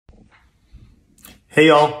Hey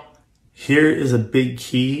y'all, here is a big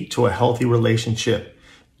key to a healthy relationship.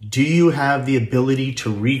 Do you have the ability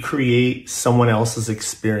to recreate someone else's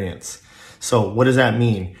experience? So what does that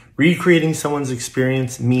mean? Recreating someone's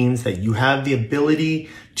experience means that you have the ability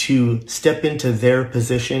to step into their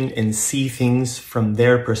position and see things from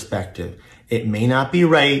their perspective. It may not be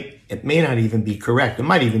right. It may not even be correct. It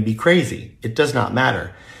might even be crazy. It does not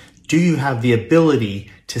matter. Do you have the ability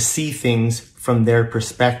to see things from their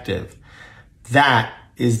perspective? That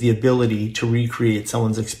is the ability to recreate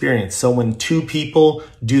someone's experience. So when two people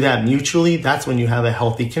do that mutually, that's when you have a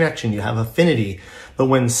healthy connection, you have affinity. But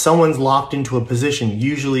when someone's locked into a position,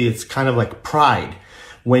 usually it's kind of like pride.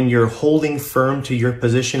 When you're holding firm to your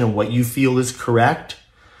position and what you feel is correct,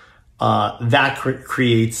 that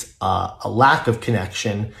creates a lack of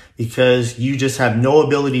connection because you just have no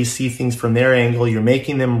ability to see things from their angle. You're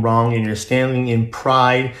making them wrong and you're standing in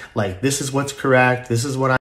pride, like this is what's correct, this is what